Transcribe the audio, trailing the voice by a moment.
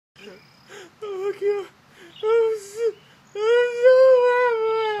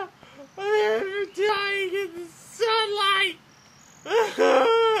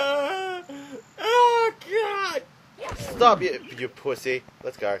up, you pussy.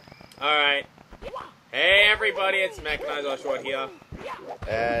 Let's go. Alright. Hey everybody, it's MechanisedOshawott here.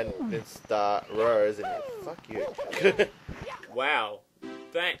 And it's Rose, and fuck you. Wow.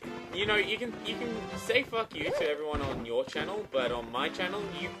 You know, you can say fuck you to everyone on your channel, but on my channel,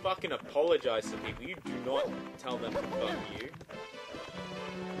 you fucking apologize to people. You do not tell them to fuck you.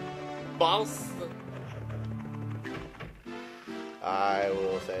 Boss. I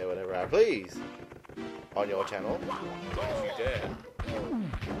will say whatever I please on your channel. Don't you dare.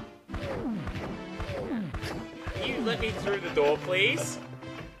 You let me through the door, please?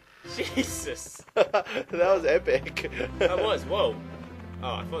 Jesus. That was epic. That was, whoa.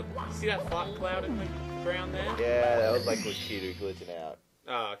 Oh, I thought, you see that flat cloud in the ground there? Yeah, that was like Kidu glitching out.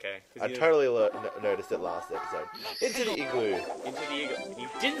 Oh, okay. I totally noticed it last episode. Into the igloo. Into the igloo. You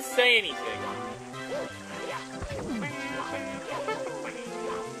didn't say anything.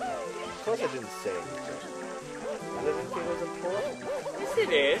 Of course I didn't say anything. I didn't think it was important. Yes,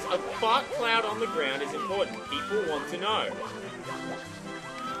 it is. A fart cloud on the ground is important. People want to know.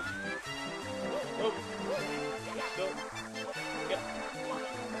 Oh. Go. Yep.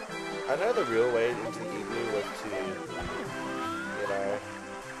 I know the real way into the igloo was to, you know...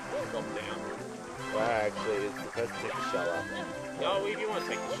 Drop down. Well, actually, it's supposed to take a shower. Oh, well, if you want to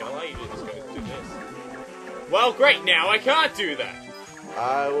take the shower, you just go do this. Well, great, now I can't do that!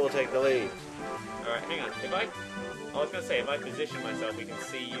 I will take the lead. Alright, hang on. I was gonna say, if I position myself, we can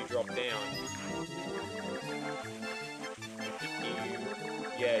see you drop down.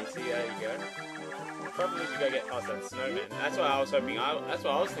 Yeah, you see, there you go. Probably should go get past that snowman. That's what I was hoping. That's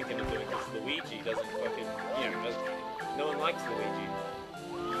what I was thinking of doing, because Luigi doesn't fucking, you know, no one likes Luigi.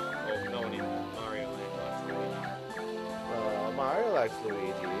 Well, no one in Mario Land likes Luigi. Mario likes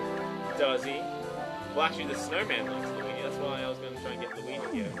Luigi. Does he? Well, actually, the snowman likes Luigi. That's why I was going to try and get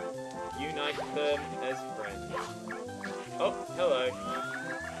Luigi here. Unite them as friends. Oh, hello.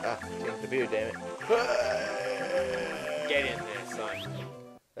 Ah, change the view, damn it. Get in there, son.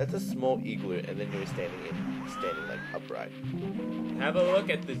 That's a small igloo, and then you're standing like upright. Have a look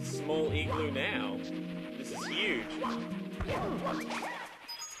at the small igloo now. This is huge.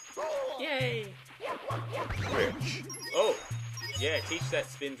 Yay! Rich. Oh, yeah, teach that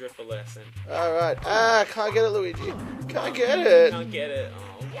spin drift a lesson. Alright. Ah, can't get it, Luigi. Can't get it. Can't get it.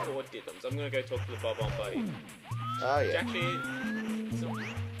 Oh, poor diddums. I'm gonna go talk to the Bob-on Buddy. Oh, yeah. Actually,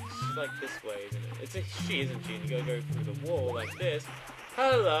 she's like this way, isn't it? It's a she, isn't she? And you gotta go through the wall like this.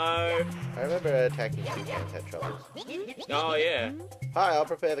 Hello! I remember attacking two cannons had troubles. Oh, yeah. Hi, I'll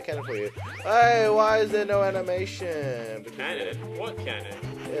prepare the cannon for you. Hey, why is there no animation? Cannon? What cannon?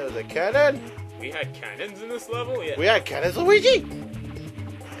 It was a cannon? We had cannons in this level? Yeah. We had cannons, Luigi?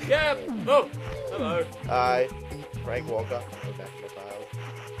 Yeah. Oh, hello. Hi, Frank Walker. Okay,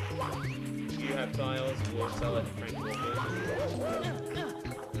 Do you have tiles? We'll sell it to Frank Walker.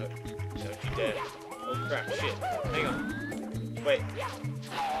 No. Don't you dare. Oh, crap. Shit. Hang on. Wait.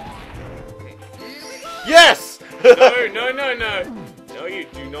 Yes! No, no, no, no. No, you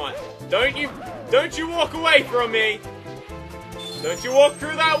do not. Don't you walk away from me. Don't you walk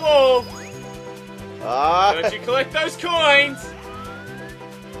through that wall. Don't you collect those coins.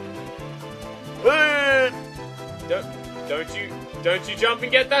 Don't you jump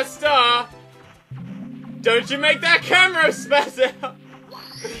and get that star. Don't you make that camera spaz out.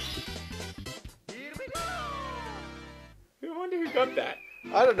 I wonder who got that.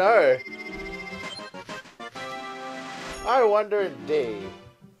 I don't know. I wonder indeed.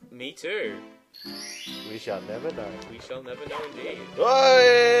 Me too. We shall never know. We shall never know indeed.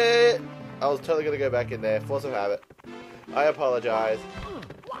 I was totally gonna go back in there. Force of habit. I apologize.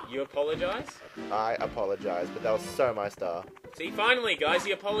 You apologize? I apologize, but that was so my star. See, finally, guys,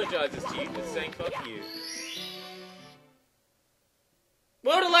 he apologizes to you for saying fuck you.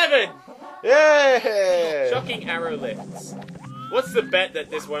 World 11! Yay! Shocking arrow lifts. What's the bet that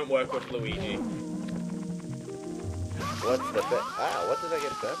this won't work with Luigi? What's the bet? Ah, what did I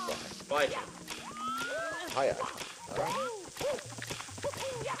get burnt by? Spider. Higher.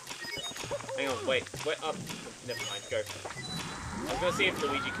 Hang on, wait up. Never mind, go. I was gonna see if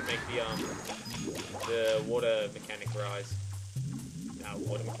Luigi could make the water mechanic rise. No,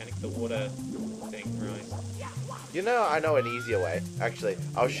 water mechanic, the water thing rise. You know, I know an easier way. Actually,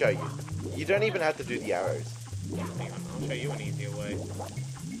 I'll show you. You don't even have to do the arrows. Hang on, I'll show you an easier way.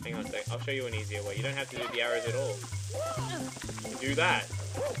 Hang on a sec, I'll show you an easier way. You don't have to do the arrows at all. You can do that.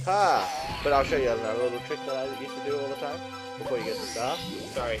 Ha! But I'll show you another little trick that I used to do all the time before you get the star.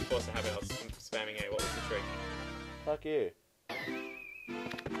 Sorry, force of habit, I was spamming A. What was the trick? Fuck you.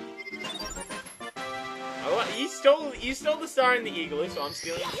 You stole the star in the igloo, so I'm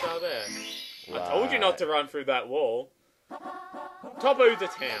stealing the star there. Wow. I told you not to run through that wall. Top of the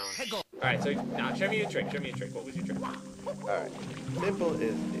town. Alright, so now show me your trick. Show me your trick. What was your trick? Alright. Simple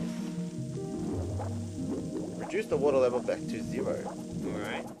is this. Reduce the water level back to 0.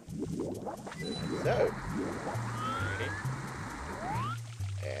 Alright. So. Alrighty.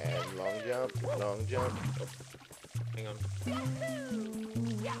 And long jump, long jump. Oh. Hang on.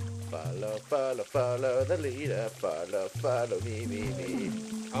 Follow, follow, follow the leader. Follow, follow me, me, me.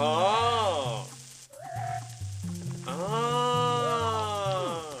 Oh! Oh!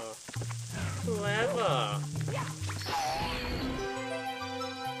 Clever!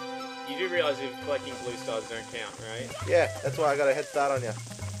 You do realize if collecting blue stars don't count, right? Yeah, that's why I got a head start on you.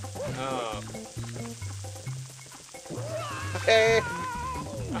 Oh. Hey!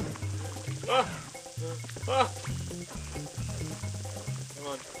 Oh! Oh! Come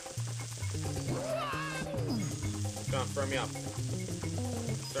on. Come on, throw me up.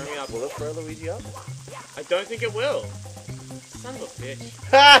 Throw me up. Will it throw Luigi up? I don't think it will. Son of a bitch.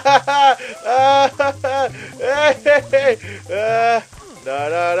 Da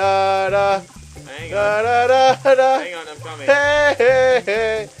da da da. Hang Da on. da da da. Hang on, I'm coming. Hey, hey,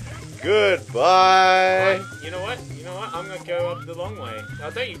 hey. Goodbye. Right, you know what? You know what? I'm gonna go up the long way.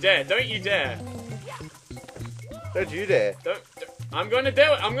 Oh, don't you dare! Don't you dare! Don't you dare. I'm gonna do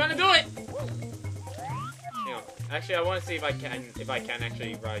it! I'm gonna do it! Hang on. Actually, I want to see if I can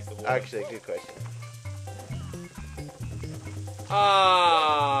actually rise the water. Actually, good question.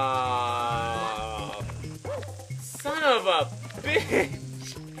 Ah, son of a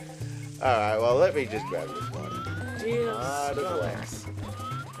bitch! Alright, well, let me just grab this one. Dear Out of the way. Skunks.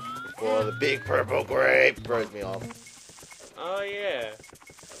 Before the big purple grape throws me off. Oh yeah.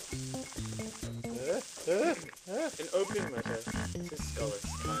 An open letter to SKELUX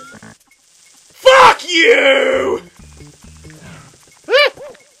KAISER. Fuck you!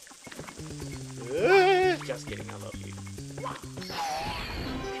 Just kidding, I love you.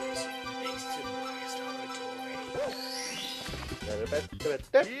 Thanks to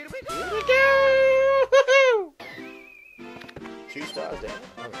MechanisedOshawott. Here we go! 2 stars down.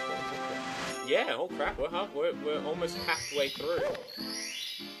 Yeah, oh crap, we're almost halfway through.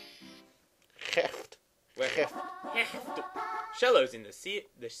 Heft. We're shallows in the sea,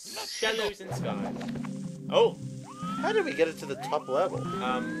 the shallows in skies. Oh, How did we get it to the top level?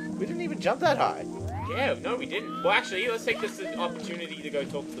 We didn't even jump that high. yeah, no we didn't. Well actually, let's take this opportunity to go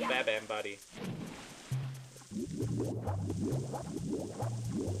talk to the Babam buddy.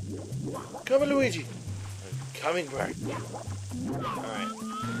 Come on, Luigi. I'm coming back. Alright.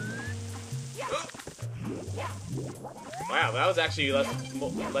 Wow, that was actually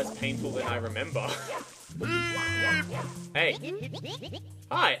less painful than I remember. Hey.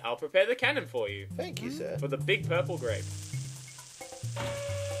 Hi, I'll prepare the cannon for you. Thank you, sir. For the big purple grape.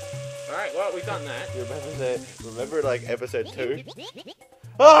 Alright, well, we've done that. Remember like episode 2?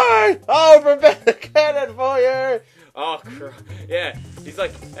 Hi! I'll prepare the cannon for you! Oh, yeah. He's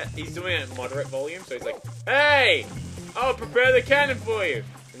like, he's doing it at moderate volume, so he's like, hey! I'll prepare the cannon for you!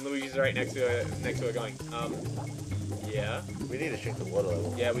 And Luigi's right next to her going, yeah? We need to shrink the water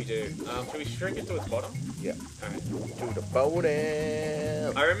level. Yeah, we do. Should we shrink it to its bottom? Yeah. Alright. To the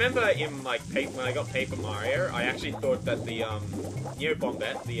bottom. I remember in, like, when I got Paper Mario, I actually thought that the, you know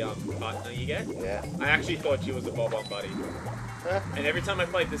Bombette, the, partner you get? Yeah. I actually thought she was a Bob-Omb buddy. Huh? And every time I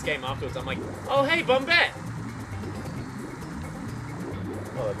played this game afterwards, I'm like, oh, hey, Bombette!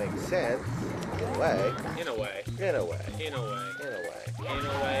 Well, that makes sense. In a way. In a way. In a way. In a way. In a way. In a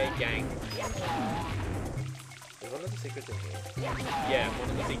way, gang. Is one of the secrets in here? Yeah, one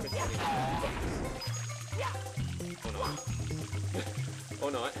of the secrets is in the box. Or not.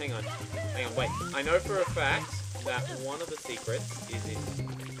 Or not, hang on. Hang on, wait. I know for a fact that one of the secrets is in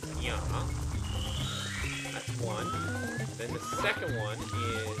here. That's one. Then the second one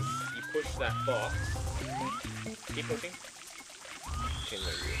is you push that box. Keep pushing.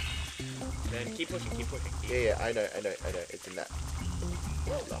 Then keep pushing, keep pushing. Yeah, I know. It's in that.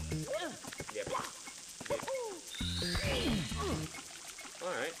 Yeah,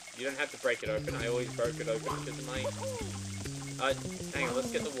 alright, you don't have to break it open. I always broke it open because of my... hang on,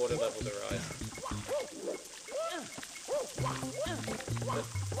 let's get the water level to rise.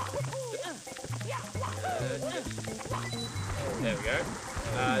 There we go.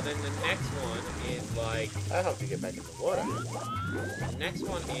 Then the next one is like... I hope you get back in the water. The next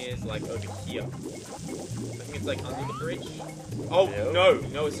one is like over here. I think it's like under the bridge. Oh,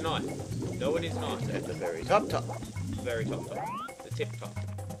 no, it's not. No, it is not. At the very top. Very top. The tip top.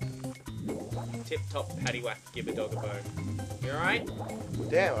 Tip top, paddywhack, give a dog a bone. You alright?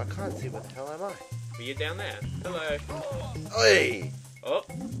 Damn, I can't see what the hell am I. But you're down there. Hello. Oi! Oh.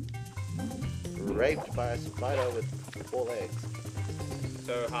 Raped by a spider with 4 legs.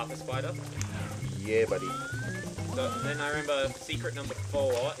 So half a spider. Yeah, buddy. So then I remember secret number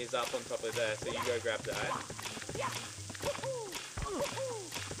 4 is up on top of there, so you go grab that.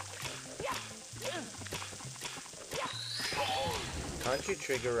 Can't you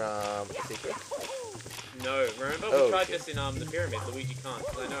trigger a secret? No, remember we tried this in the pyramid. Luigi can't,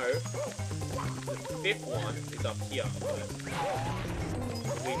 because I know the 5th one is up here, but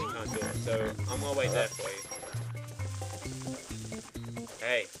Luigi can't do it. So I'm gonna wait there for you.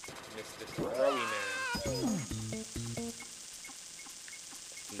 Hey, Mr. Throwy Man.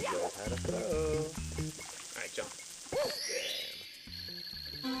 You guys had a throw. Alright, jump.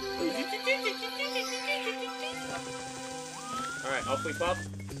 Alright, off we pop.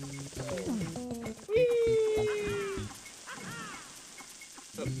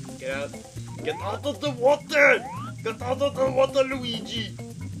 Oh, get out. Get out of the water! Get out of the water, Luigi!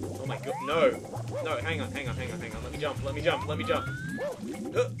 Oh my god, no. No, hang on. Let me jump.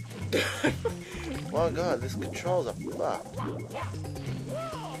 Oh god, this controls are fucked.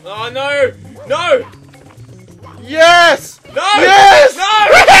 Oh no! No! Yes! No! Yes! No!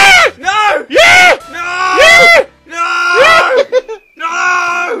 No! Yeah! No! Yeah! No!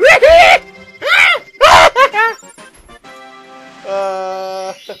 No!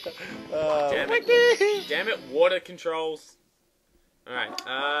 Damn it, water controls. Alright,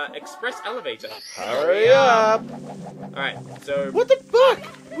 express elevator. Hurry up! Alright, so... What the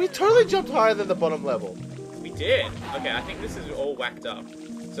fuck? We totally jumped higher than the bottom level. We did. Okay, I think this is all whacked up.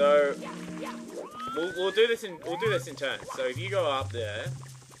 So we'll do this in turns. So if you go up there,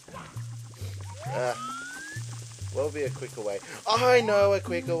 what would be a quicker way? I know a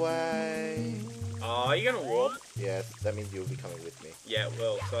quicker way. oh, are you gonna walk? Yes, that means you'll be coming with me. Yeah,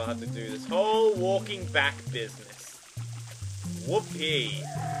 well, so I'll have to do this whole walking back business. Whoopee.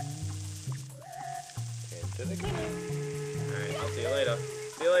 Into the cave. Alright, I'll see you later.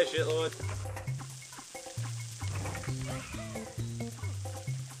 See you later, shitlord.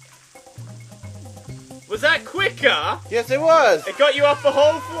 Was that quicker? Yes, it was! It got you up the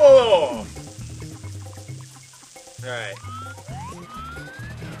whole floor! Alright.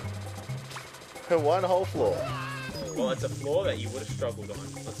 One whole floor. Well, it's a floor that you would have struggled on.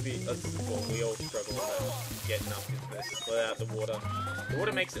 Well, we all struggle on getting up into this without the water. The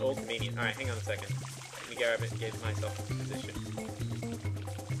water makes it all convenient. Alright, hang on a second. Let me get myself into position.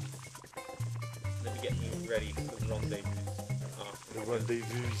 Let me get you ready for the rendezvous. Oh, The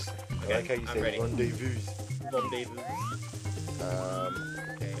rendezvous. okay, I like how you I'm say ready. rendezvous. Rendezvous.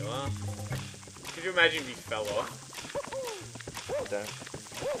 There you are. Could you imagine if you fell off? Don't.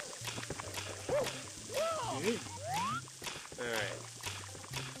 Alright.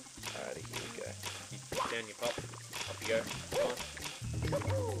 Alrighty, here we go. Down you pop. Up you go. Come on.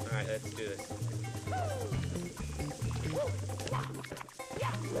 Alright, let's do this.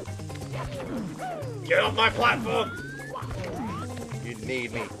 Get off my platform! You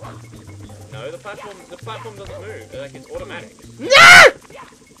need me. No, the platform doesn't move. Like, it's automatic. No!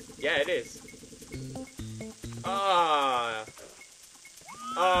 Yeah, it is. Ah.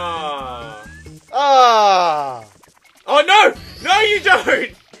 Ah. Ah! Oh no! No, you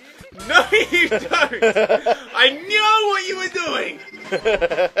don't! No, you don't! I know what you were doing!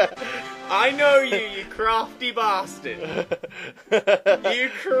 I know you, you crafty bastard! You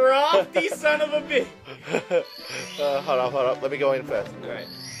crafty son of a bitch! Hold up. Let me go in first. Alright.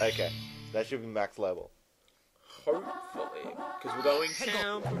 Okay. That should be max level. Hopefully. Because we're going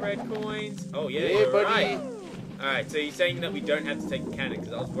down for red coins. Oh yeah, Yeah, you're buddy. right. Alright, so you're saying that we don't have to take the cannon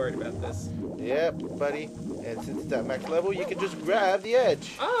because I was worried about this. Yep, buddy. And since it's at max level, you can just grab the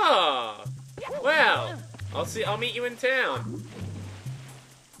edge. Ah! Well, I'll meet you in town.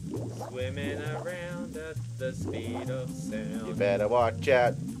 Swimming around at the speed of sound. You better watch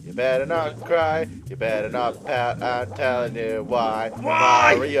out. You better not cry. You better not pout. I'm telling you why.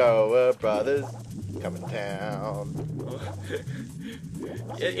 Why? Mario Brothers coming down.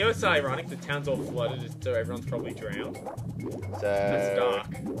 You know what's ironic? The town's all flooded, so everyone's probably drowned. So That's dark.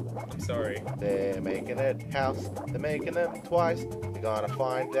 I'm sorry. they're making it house. They're making them twice. They're gonna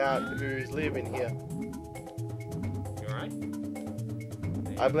find out who's living here. You alright?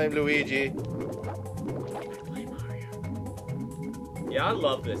 I blame Luigi. Play Mario. Yeah, I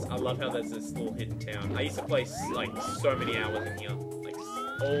love this. I love how there's this little hidden town. I used to play like so many hours in here. Like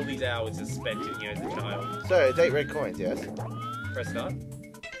all these hours just spent in here as a child. So it's 8 red coins, yes? Press start.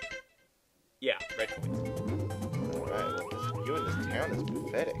 Yeah, red coins. Alright, well, you in this town is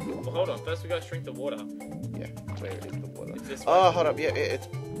pathetic. Well, hold on. First we gotta shrink the water. Yeah, where is the water? It's this way. Oh, hold up. Yeah, it's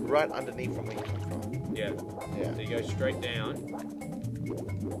right underneath from where you come from. Yeah. Yeah. So you go straight down.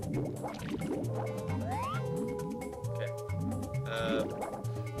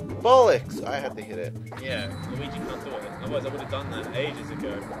 Bollocks! I had to hit it. Yeah, Luigi can't do it. Otherwise I would have done that ages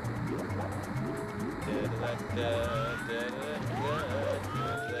ago.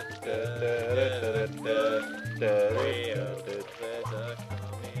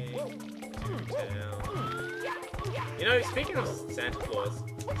 You know, speaking of Santa Claus,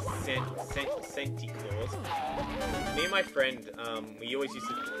 Santa Claus, me and my friend, we always used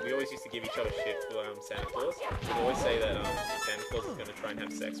to give each other shit for Santa Claus. We'd always say that Santa Claus is gonna try and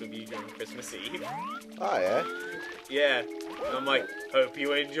have sex with you during Christmas Eve. Oh yeah. Yeah. And I'm like, hope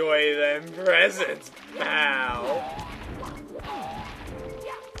you enjoy them presents, pal.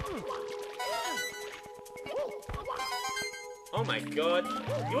 Oh my god.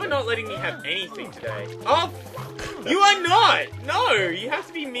 You are not letting me have anything today. Oh! You are not! No! You have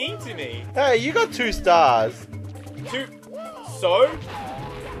to be mean to me. Hey, you got 2 stars. 2... So?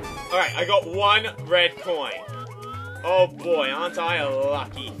 Alright, I got 1 red coin. Oh boy, aren't I a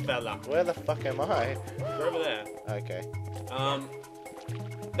lucky fella. Where the fuck am I? You're over there. Okay.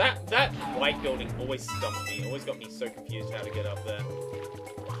 That white building always stumped me. Always got me so confused how to get up there.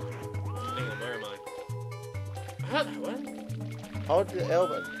 Hang on, where am I? What? Hold the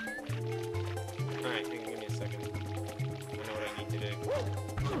elbow. Alright, give me a second. I know what I need to do.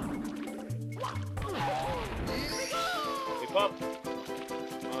 We pop!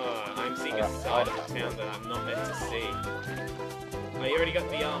 I'm seeing a side of the town that I'm not meant to see. Oh, you already got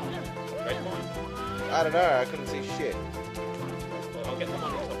the, red coin? I don't know, I couldn't see shit. Well, I'll get them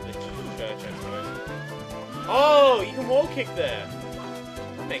on the top of the church, I suppose. Oh, you can wall kick there!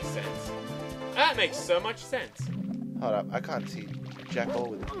 That makes sense. That makes so much sense. Hold up, I can't see Jack all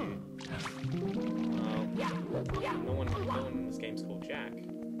with you. No one in this game's called Jack.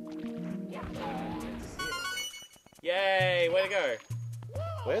 Yay! Way to go!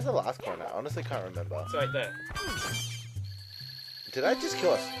 Where's the last coin? I honestly can't remember. It's right there. Did I just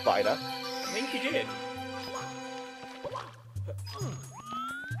kill a spider? I think you did.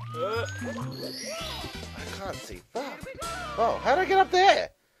 I can't see. Fuck. Oh, how'd I get up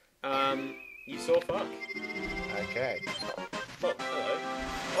there? You saw fuck. Okay. Oh, hello.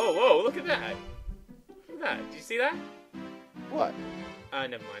 Oh, whoa, look at that. Look at that. Did you see that? What?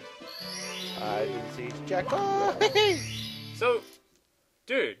 Never mind. I didn't see Jack. Oh, So,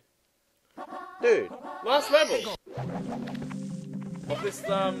 dude. Dude. Last level of this,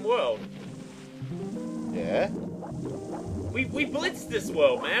 world. Yeah? We blitzed this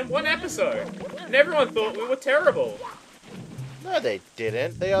world, man. 1 episode. And everyone thought we were terrible. No, they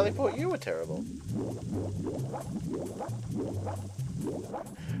didn't. They only thought you were terrible.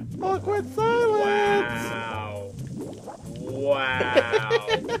 Awkward silence! Wow. Wow.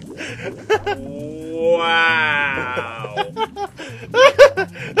 Wow.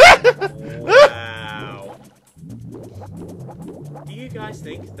 Wow. Do you guys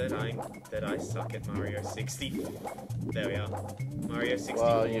think that I suck at Mario 60? There we are. Mario 64.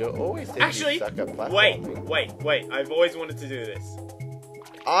 Well, you always think Actually, you suck at platforming. wait. I've always wanted to do this.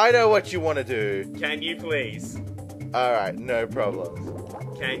 I know what you want to do. Can you please? Alright, no problem.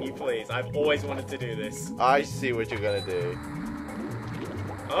 Can you please? I've always wanted to do this. I see what you're gonna do.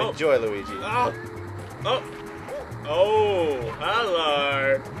 Oh. Enjoy, Luigi. Oh. Oh. Oh.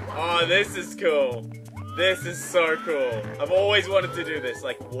 Hello. Oh, this is cool. This is so cool. I've always wanted to do this.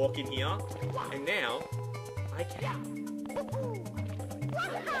 Like, walk in here. And now, I can.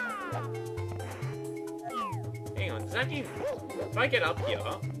 Hang on. Does that mean... If I get up here...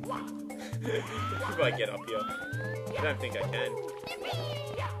 If I get up here... I don't think I can.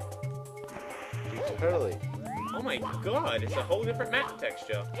 You totally. Oh my god, it's a whole different map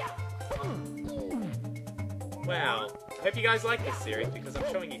texture. Wow. I hope you guys like this series because I'm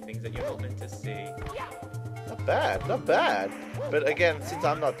showing you things that you're not meant to see. Not bad, not bad. But again, since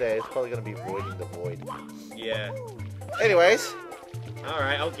I'm not there, it's probably gonna be voiding the void. Yeah. Anyways.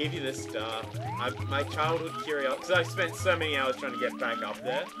 Alright, I'll give you this star. My childhood curiosity, because I've spent so many hours trying to get back up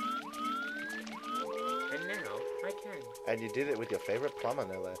there. And now, I can. And you did it with your favorite plumber,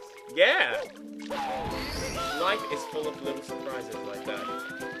 no less. Yeah! Life is full of little surprises like that.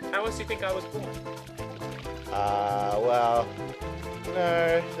 How else do you think I was born? Well, you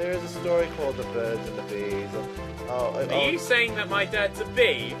know, there is a story called The Birds and the Bees. Are you saying that my dad's a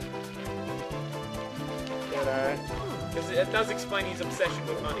bee? You know. Because it does explain his obsession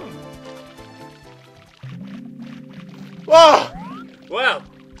with money. Whoa! Well,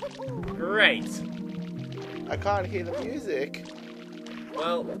 great. I can't hear the music.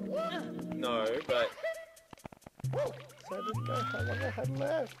 Well, no, but... So I didn't know how long I had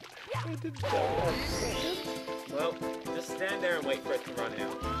left. I didn't know that second. Well, just stand there and wait for it to run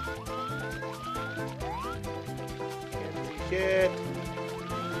out. Can't see shit.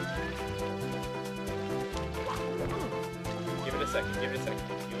 Give it a second, give it a second.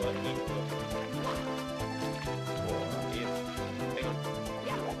 You like me? Hang on.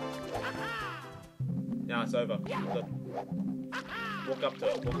 Now it's over. Look. Walk up to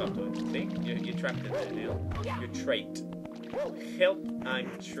it, walk up to it. See? You're trapped in there now. You're trapped. Help, I'm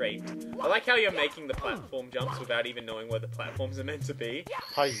trapped. I like how you're making the platform jumps without even knowing where the platforms are meant to be.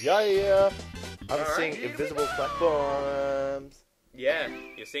 Hi-ya! I'm Alright. seeing invisible platforms. Yeah,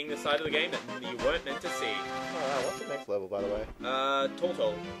 you're seeing the side of the game that you weren't meant to see. Alright, what's the next level, by the way? Tall.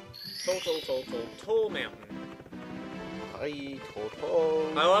 Tall mountain. Hi, Toto.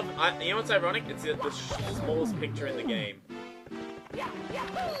 You know what's ironic? It's the smallest picture in the game.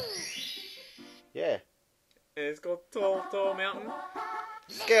 Yeah. It's called Tall Mountain.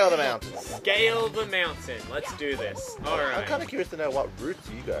 Scale the mountain. Scale the mountain. Let's do this. Alright. I'm kind of curious to know what routes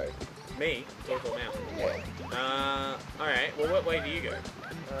you go. Me? Tall Mountain. Yeah. Alright. Well, what way do you go?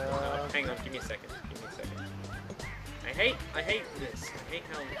 Hang on. Give me a second. I hate this. I hate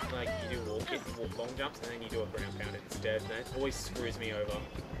how, like, you do walk long jumps and then you do a ground pound instead. That always screws me over.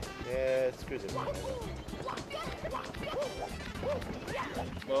 Yeah, it screws it.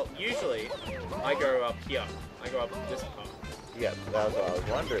 Well, usually, I go up here. I go up this part. Yeah, that was what I was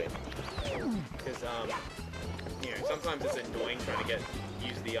wondering. Because, you know, sometimes it's annoying trying to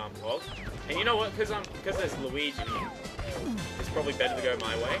use the hog. And you know what? Because there's Luigi, it's probably better to go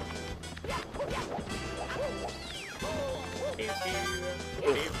my way.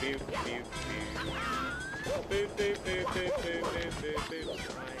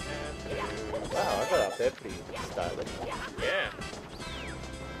 Wow, I got up there pretty stylish. Yeah.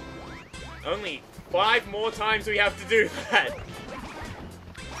 Only 5 more times we have to do that.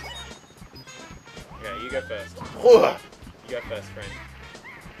 Okay, you go first. You go first, friend.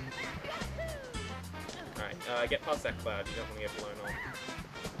 Alright, get past that cloud. You don't want to get blown off.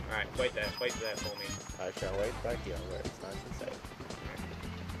 Alright, wait there for me. I shall wait back here where it's nice and safe.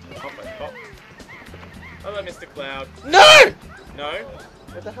 Hop. Hello, Mr. Cloud. No! No?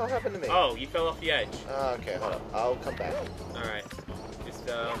 What the hell happened to me? Oh, you fell off the edge. Oh, okay, hold on. I'll come back. Alright. Just,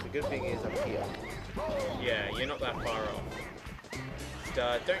 The good thing is I'm here. yeah, you're not that far off.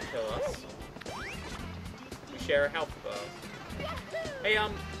 Just, don't kill us. We share a health bar. Hey,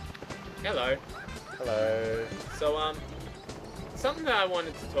 hello. Hello. So, something that I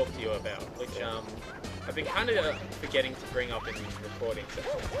wanted to talk to you about, which, I've been kind of forgetting to bring up in the recording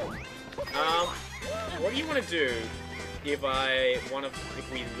session. What do you want to do if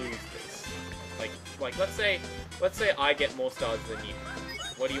we lose this? Like, let's say I get more stars than you.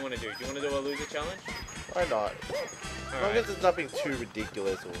 What do you want to do? Do you want to do a loser challenge? Why not? As long as it's nothing too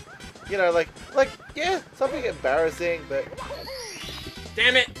ridiculous or, you know, yeah, something embarrassing, but...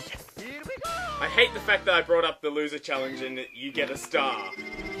 Damn it! I hate the fact that I brought up the loser challenge and you get a star.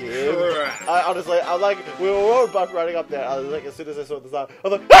 Yeah. I honestly, we were all both running up there. I was like, as soon as I saw the star, I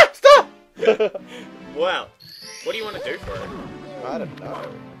was like, ah, stop! Well, what do you want to do for it? I don't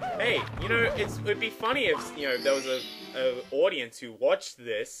know. Hey, you know, it'd be funny if, you know, there was a audience who watched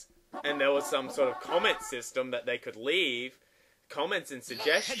this and there was some sort of comment system that they could leave comments and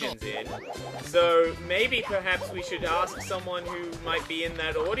suggestions in. So maybe perhaps we should ask someone who might be in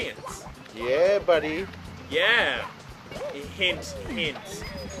that audience. Yeah, buddy. Yeah. Hint.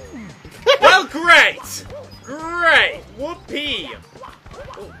 Well, great! Great! Whoopee!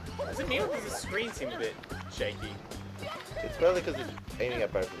 Oh, is it me or does the screen seem a bit shaky? It's probably because it's aiming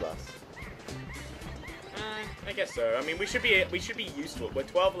at both of us. I guess so. I mean, we should be used to it. We're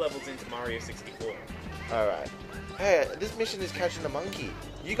 12 levels into Mario 64. Alright. Hey, this mission is catching the monkey.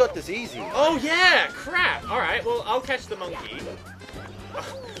 You got this easy. Oh yeah! Crap! Alright, well, I'll catch the monkey.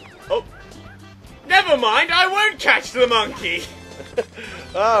 Oh! Never mind! I won't catch the monkey!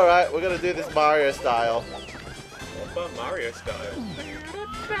 Alright, we're gonna do this Mario style. What about Mario style?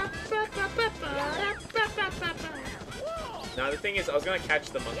 Now the thing is, I was gonna catch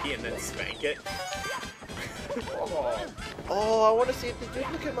the monkey and then spank it. Oh, I want to see if the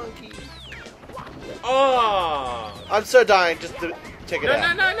duplicate monkey. Oh! I'm so dying just to check it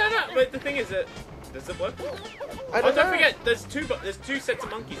out. No. But the thing is that does it work? I don't know. Don't forget, there's two sets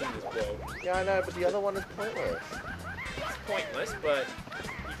of monkeys in this world. Yeah, I know, but the other one is pointless. It's pointless, but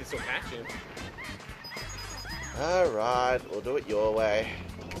you can still catch him. Alright, we'll do it your way.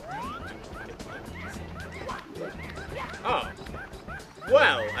 Oh.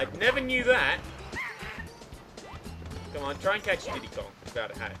 Well, I never knew that. Come on, try and catch Diddy Kong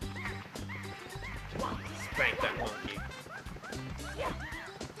without a hat. Spank that monkey.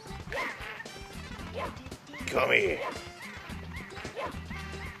 Come here.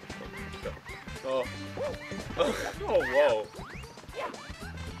 Oh. Oh, whoa.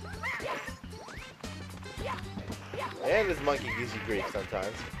 And this monkey gives you grief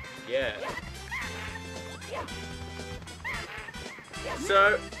sometimes. Yeah.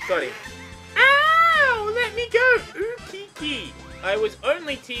 So, Scotty. Ow! Let me go! Ooh, Kiki! I was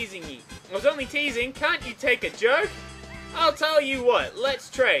only teasing you. Can't you take a joke? I'll tell you what, let's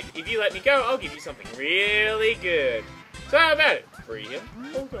trade. If you let me go, I'll give you something really good. So how about it? Free him?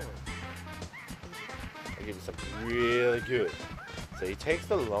 Hold on. I'll give you something really good. So he takes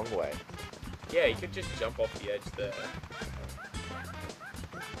the long way. Yeah, he could just jump off the edge there.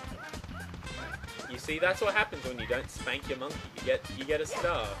 You see, that's what happens when you don't spank your monkey. You get a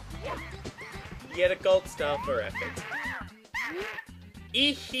star. You get a gold star for effort.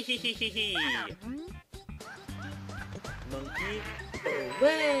 Ehehehehe. Monkey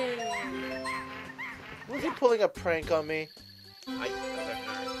away. Was he pulling a prank on me? I don't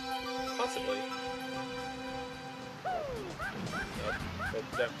know. Possibly.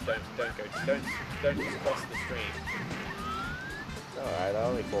 No, don't go. Don't just cross the stream. Alright, I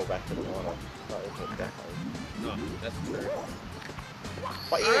only fall back to the water. Not into it that way. Oh, that's true.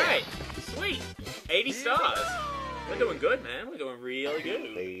 But yeah. Alright, sweet. 80 stars. We're doing good, man. We're doing really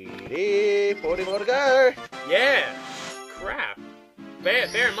good. 80, 40 more to go. Yeah. Crap.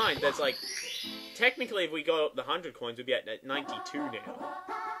 Bear in mind, there's like... Technically, if we got up the 100 coins, we'd be at 92 now.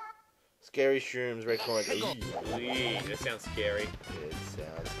 Scary shrooms, red coins. Eee, that sounds scary. It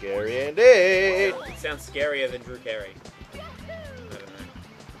sounds scary indeed. It sounds scarier than Drew Carey. I don't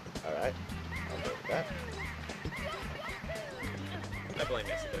know. Alright, I'll go with that. I blame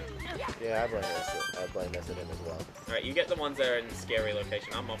Essendon. Yeah, I blame Essendon as well. Alright, you get the ones that are in the scary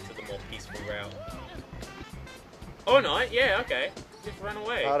location. I'm off to the more peaceful route. Oh, no, yeah, okay. Just run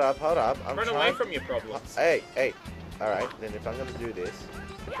away. Hold up. I'm Run away from your problems. Hey. Alright, then if I'm gonna do this,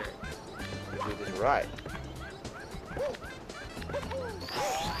 I'm gonna do this right.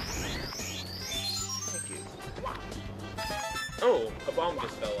 Thank you. Oh, a bomb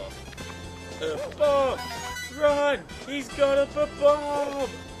just fell off. Bomb! Run! He's got a bomb!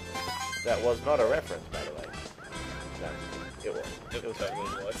 That was not a reference, by the way. No, it was. It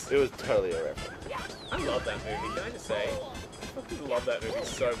totally was. It was totally a reference. I love that movie, can I just say? I fucking love that movie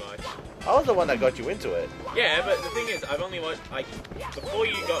so much. I was the one that got you into it. Yeah, but the thing is, I've only watched, like, before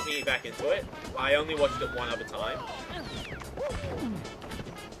you got me back into it, I only watched it one other time.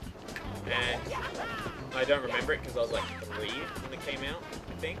 And I don't remember it because I was like 3 when it came out,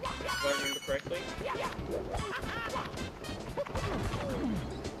 I think, if I remember correctly.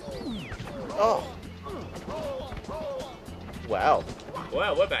 Oh. Wow.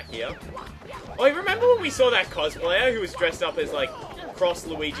 Wow, we're back here. Oh, you remember when we saw that cosplayer who was dressed up as, like, cross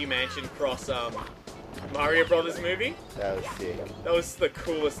Luigi Mansion, cross, Mario Brothers movie? That was sick. That was the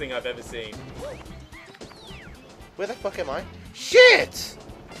coolest thing I've ever seen. Where the fuck am I? Shit!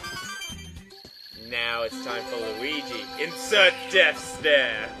 Now it's time for Luigi. Insert death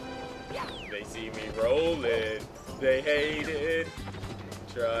stare. They see me rolling. They hate it.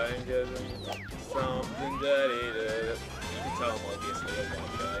 Try and get them something dirty. You can tell I'm obviously a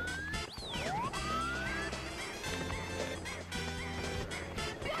white guy.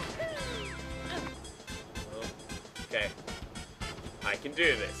 Okay. I can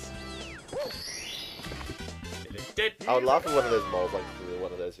do this. I would laugh at one of those moles, like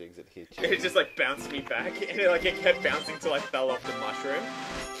one of those things that hit you. It just like bounced me back, and it kept bouncing till I fell off the mushroom.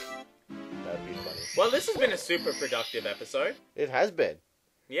 That'd be funny. Well, this has been a super productive episode. It has been.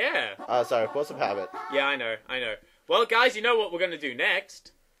 Yeah. Sorry, force of habit. Yeah, I know. Well, guys, you know what we're gonna do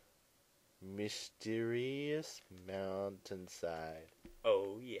next? Mysterious mountainside.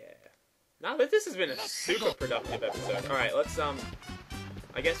 Oh yeah. No, but this has been a super productive episode. All right, let's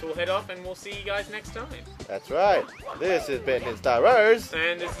I guess we'll head off and we'll see you guys next time. That's right. This has been Nin Rose.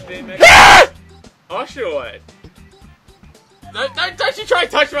 And this has been Oshawott. Don't you try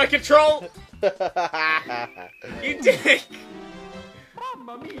and touch my control! You dick!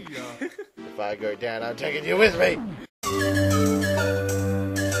 If I go down, I'm taking you with me.